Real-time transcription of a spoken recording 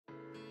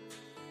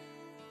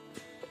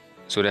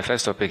So the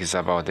first topic is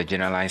about the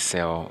generalized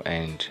cell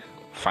and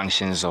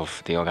functions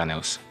of the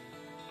organelles.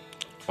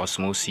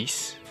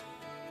 Osmosis,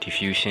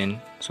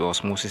 diffusion, so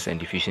osmosis and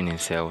diffusion in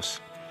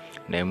cells.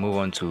 Then move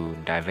on to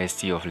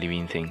diversity of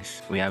living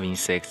things. We have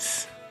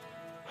insects,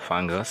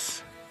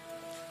 fungus,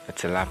 the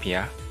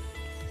tilapia,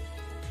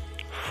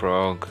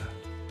 frog,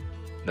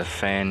 the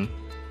fern,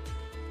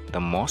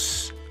 the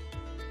moss,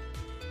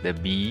 the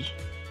bee,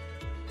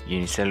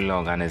 unicellular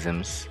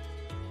organisms,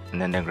 and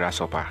then the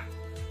grasshopper.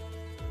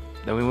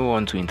 Then we move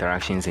on to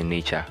interactions in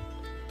nature.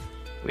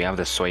 We have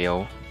the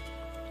soil,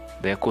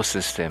 the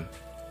ecosystem,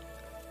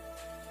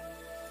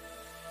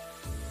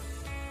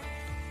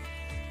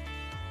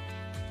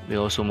 we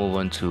also move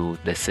on to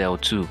the cell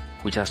too,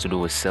 which has to do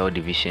with cell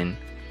division,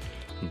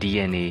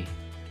 DNA,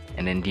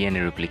 and then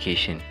DNA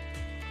replication.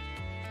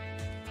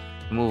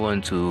 Move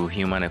on to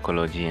human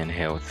ecology and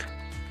health.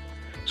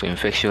 So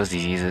infectious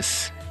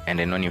diseases and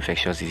the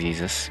non-infectious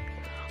diseases,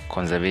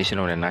 conservation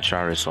of the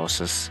natural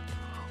resources,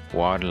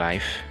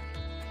 wildlife,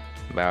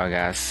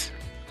 biogas,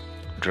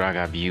 drug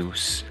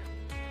abuse,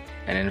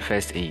 and then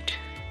first aid.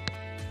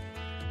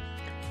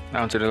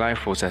 Now to the life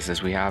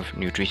processes, we have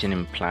nutrition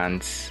in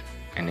plants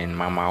and in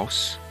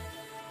mammals,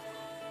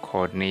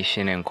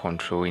 coordination and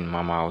control in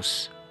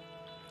mammals,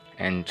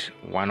 and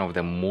one of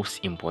the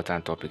most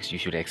important topics you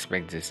should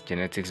expect is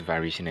genetics,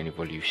 variation, and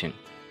evolution.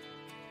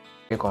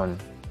 Click on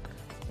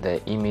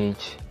the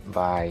image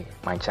by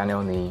my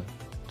channel name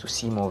to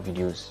see more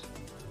videos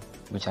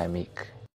which I make.